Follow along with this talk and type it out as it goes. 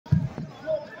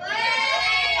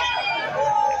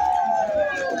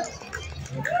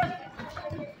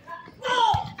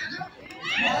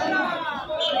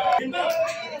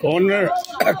Corner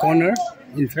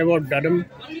in favor of Dadam.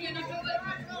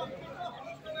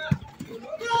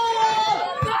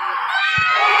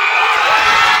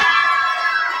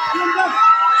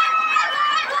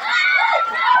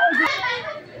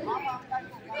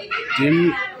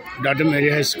 Team Dadam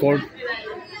area has scored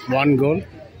 1 goal.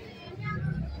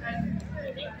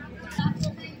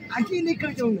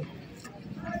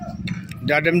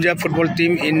 Dadamja football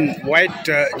team in white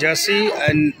jersey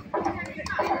and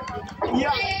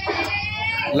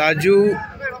Lazu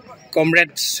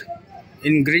Comrades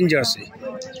in green jersey.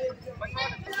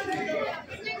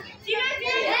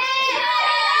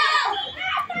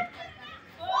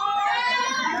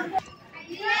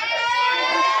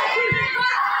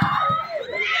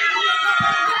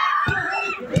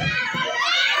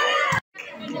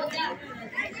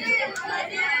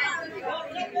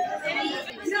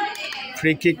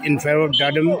 Free kick in favor of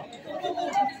Dadam.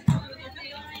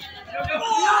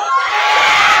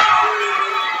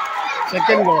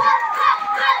 Second goal.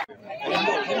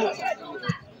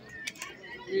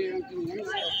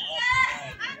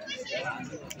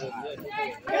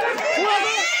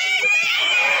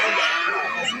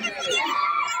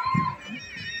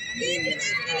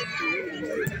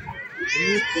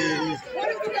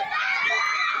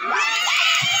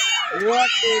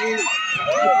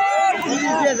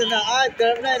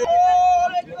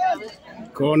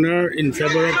 Corner in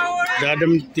favor of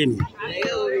Dadam team.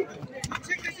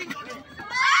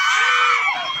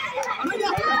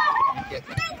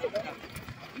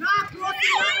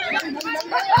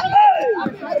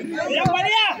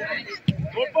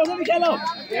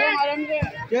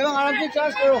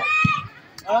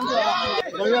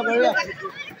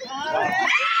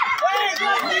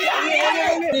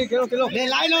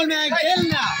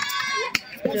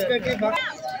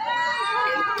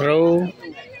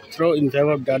 Throw in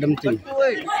favor of Dadam team.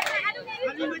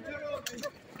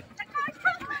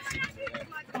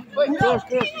 Cross.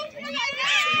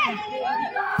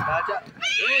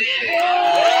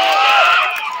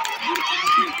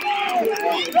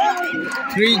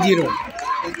 3-0.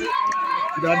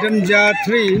 Dadamja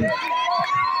 3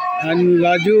 and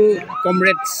Lazu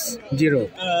Comrades 0.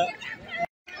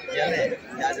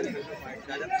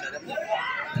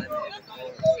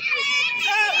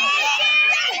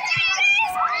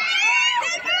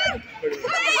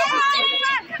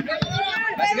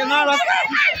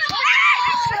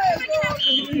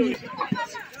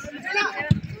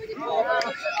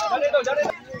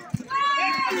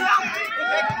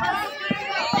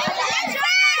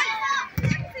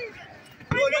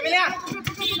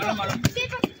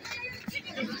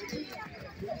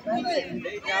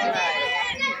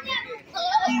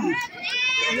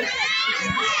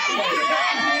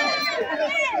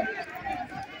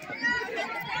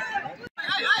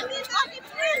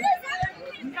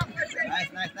 Nice.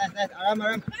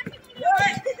 Aram.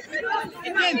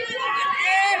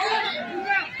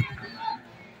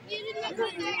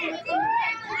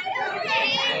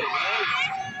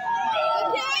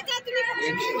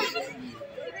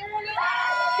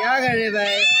 क्या कर रहे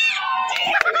भाई?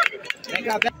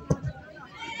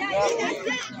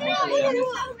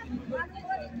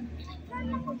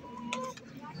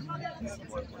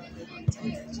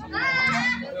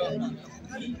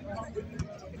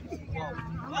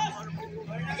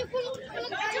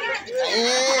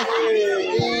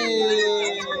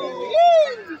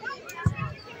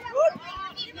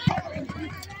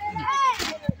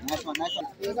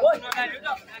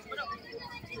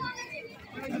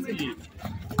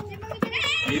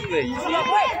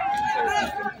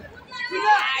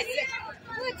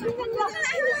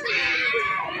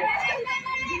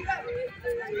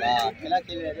 खेला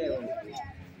खेल रहे हो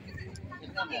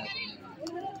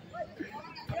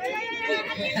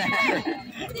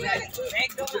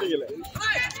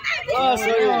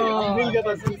sorry भूल गया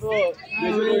था सिर्फ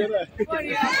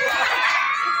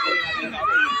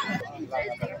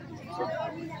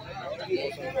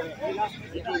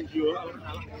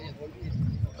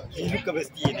nunca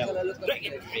vestí nada. Nunca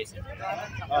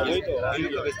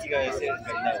vestí ese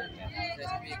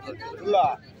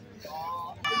la.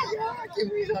 Qué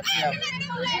bonito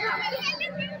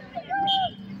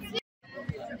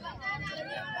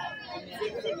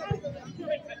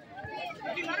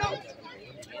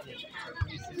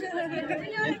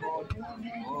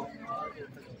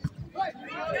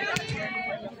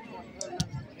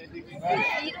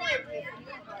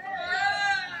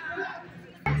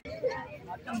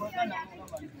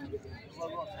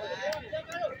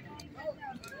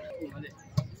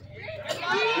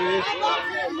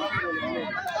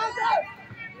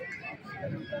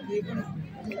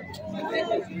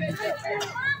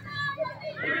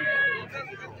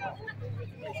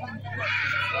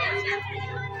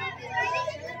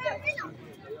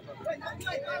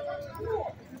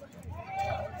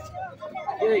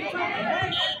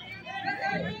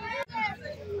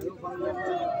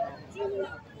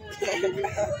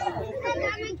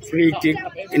Free kick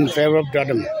in favor of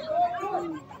Dadamja.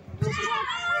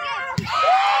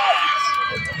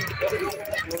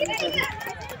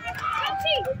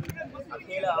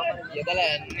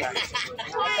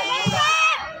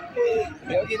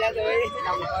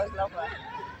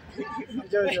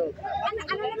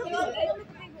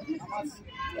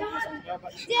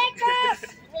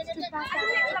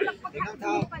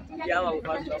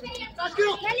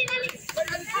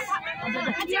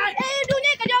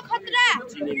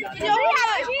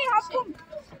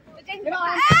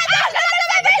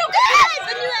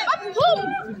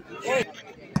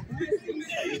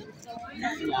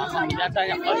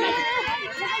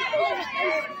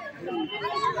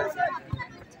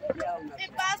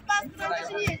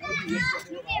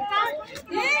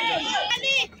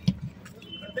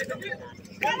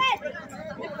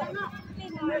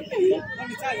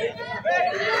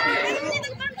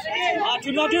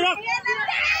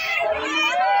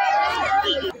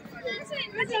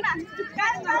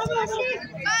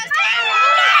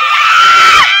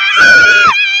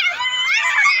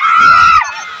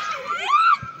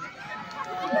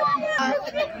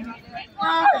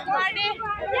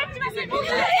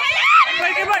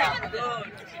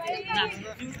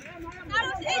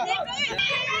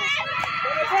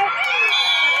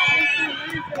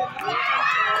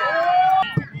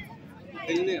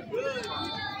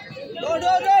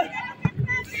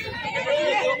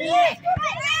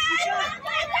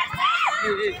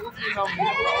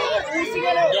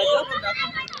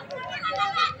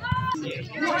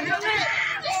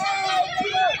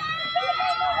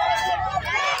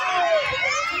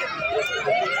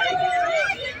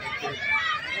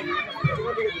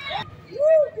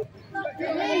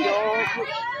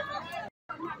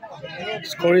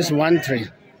 Score is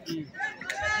 1-3.